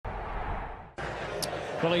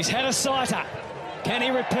Well, he's had a sighter. Can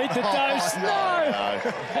he repeat the dose? No!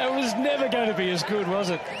 It was never going to be as good,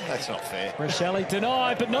 was it? That's not fair. Rochelle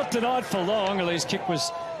denied, but not denied for long. His kick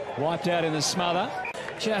was wiped out in the smother.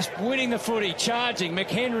 Just winning the footy, charging.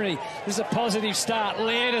 McHenry, this is a positive start.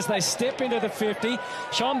 Laird as they step into the 50.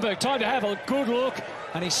 Schomburg, time to have a good look,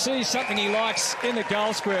 and he sees something he likes in the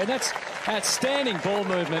goal square, and that's outstanding ball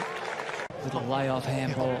movement. Little layoff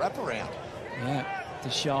handball. Wrap around. Yeah, to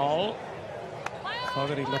Shoal.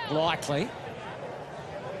 Fogarty looked likely.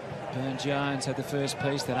 Burn-Jones had the first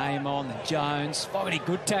piece, then Amon, then Jones. Fogarty,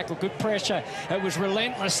 good tackle, good pressure. It was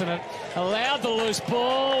relentless and it allowed the loose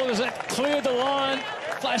ball as it cleared the line.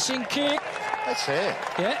 Flashing kick. That's fair.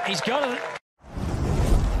 Yeah, he's got it.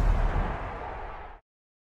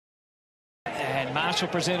 And Marshall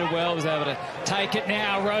presented well, was able to take it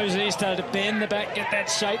now. Rosie started to bend the back, get that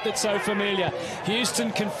shape that's so familiar.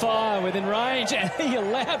 Houston can fire within range, and he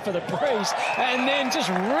allowed for the breeze, and then just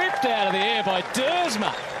ripped out of the air by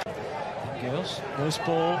Dersma. Girls, loose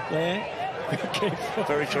ball there.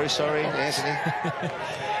 Very true, sorry, Anthony.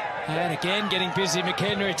 And again, getting busy,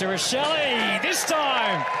 McHenry to Rochelle. This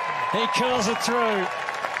time, he curls it through.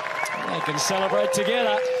 They can celebrate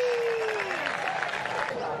together.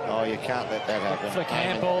 Oh, you can't let that happen. Flick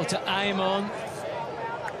handball to Amon.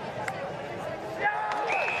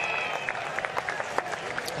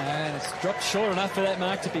 And it's dropped short enough for that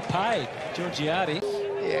mark to be paid. Georgiades.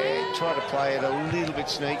 Yeah, try to play it a little bit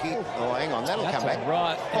sneaky. Oh, hang on, that'll come back.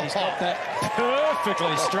 Right, and he's got that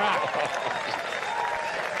perfectly struck.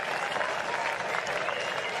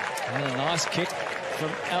 And a nice kick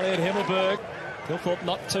from Elliot Himmelberg. Gilthorpe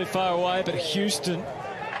not too far away, but Houston.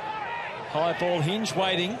 High ball hinge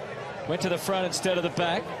waiting. Went to the front instead of the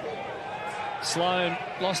back. Sloan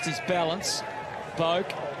lost his balance.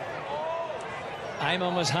 Boak.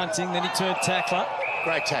 Amon was hunting, then he turned tackler.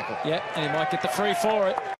 Great tackle. Yeah, and he might get the free for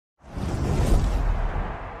it.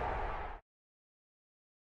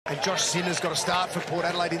 And Josh Sinner's got to start for Port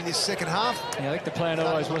Adelaide in this second half. Yeah, I think the plan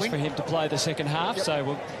always was for him to play the second half, so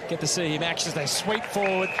we'll get to see him action as they sweep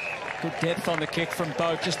forward. Good depth on the kick from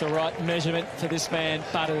Boak, just the right measurement for this man,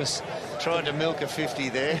 Butters. Tried to milk a 50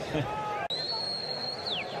 there.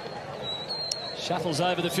 Shuffles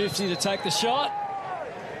over the 50 to take the shot.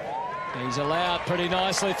 He's allowed pretty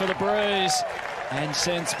nicely for the breeze and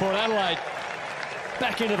sends Port Adelaide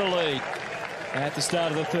back into the lead at the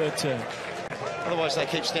start of the third term. Otherwise, they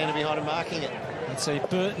keep standing behind and marking it. Let's see,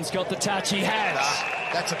 Burton's got the touch. He has.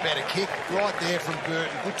 That's a better kick right there from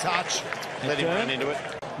Burton. Good touch. Let him run into it.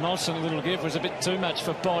 Nonsense little give was a bit too much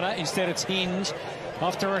for Bonner. Instead, it's Hinge.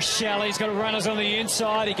 Off to Rochelle. He's got runners on the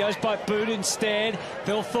inside. He goes by Boot instead.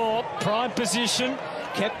 Thorpe, prime position.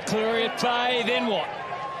 Kept Cleary at bay. Then what?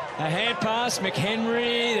 A hand pass.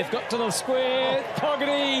 McHenry. They've got to the square.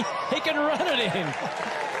 Fogarty. He can run it in.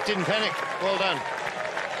 Didn't panic. Well done.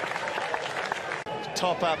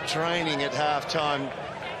 Top-up training at half-time.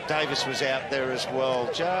 Davis was out there as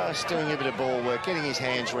well, just doing a bit of ball work, getting his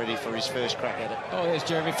hands ready for his first crack at it. Oh, there's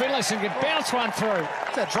Jeremy Finlayson can bounce one through.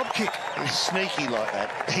 It's that drop kick. He's sneaky like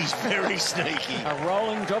that. He's very sneaky. A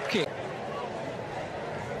rolling drop kick.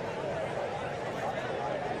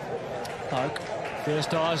 Oak,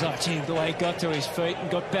 first eyes off Jim, the way he got to his feet and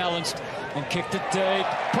got balanced and kicked it deep,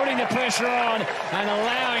 putting the pressure on and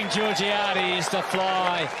allowing Georgiades to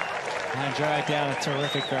fly and drag down a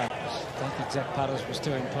terrific run. I don't think Zach Putters was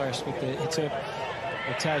too impressed with the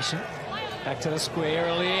interpretation. Back to the square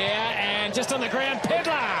earlier, and just on the ground,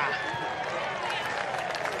 Pedlar!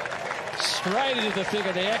 Straight into the thick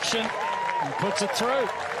of the action and puts it through.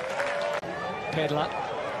 Pedlar,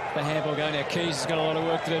 the handball going now. Keys has got a lot of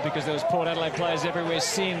work to do because there was Port Adelaide players everywhere.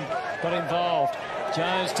 Sin got involved.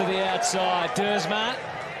 Jones to the outside. Dersma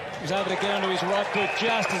was able to get onto his right foot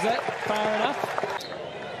just as that far enough.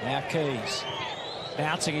 Now Keys.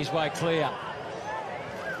 Bouncing his way clear.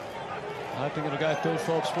 Hoping it'll go Phil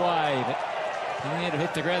Thorpe's way, but in the end it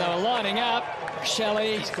hit the ground. They were lining up.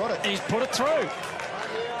 Shelley, He's got it. He's put it through.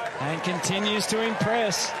 And continues to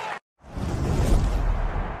impress.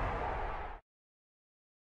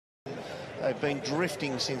 They've been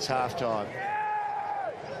drifting since half-time.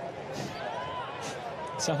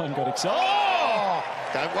 Someone got excited. Oh!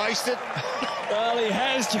 Don't waste it. Well, he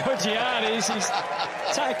has Georgiades. He's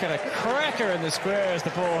taken a cracker in the square as the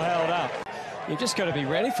ball held up. You've just got to be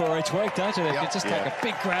ready for each week, don't you? They could just take a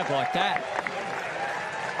big grab like that.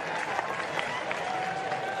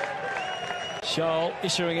 Scholl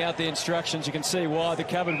issuing out the instructions. You can see why the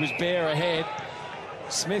cupboard was bare ahead.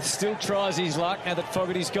 Smith still tries his luck now that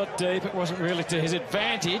Fogarty's got deep. It wasn't really to his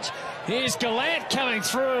advantage. Here's Gallant coming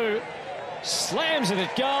through. Slams it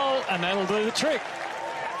at goal, and that'll do the trick.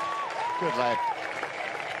 Good lad.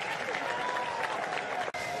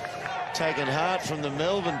 Taking heart from the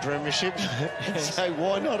Melbourne Premiership and say,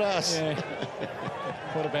 why not us? Yeah.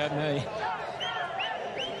 What about me?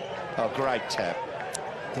 Oh, great tap.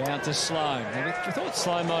 Down to Sloan. We thought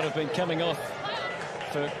Sloan might have been coming off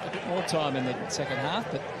for a bit more time in the second half,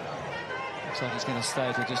 but looks like he's going to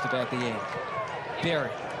stay till just about the end.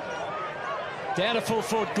 Berry. Down to full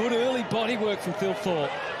forward. Good early body work from Phil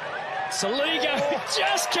Thorpe. Saligo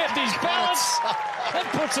just kept his balance and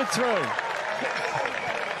puts it through.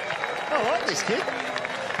 I like this kick.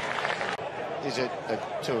 Is it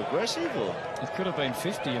too aggressive? Or? It could have been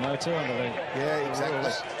 50, you know, too, I believe. Yeah,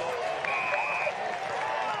 exactly.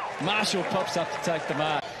 Marshall pops up to take the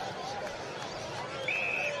mark.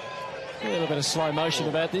 A little bit of slow motion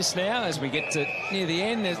about this now as we get to near the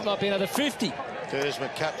end. There might be another 50.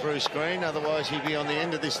 Dersma cut through screen, otherwise he'd be on the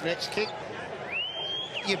end of this next kick.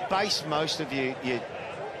 You base most of your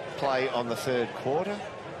play on the third quarter.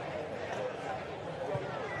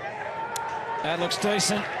 That looks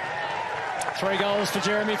decent. 3 goals for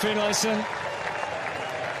Jeremy Finlayson.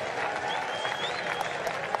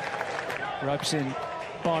 Ropes in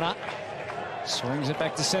Bonner. Swings it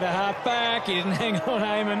back to centre half back. He didn't hang on,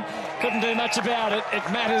 Eamon. Couldn't do much about it. It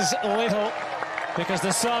matters little because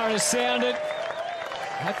the siren has sounded.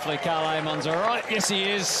 Hopefully Carl Eamon's all right. Yes, he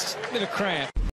is. Bit of cramp.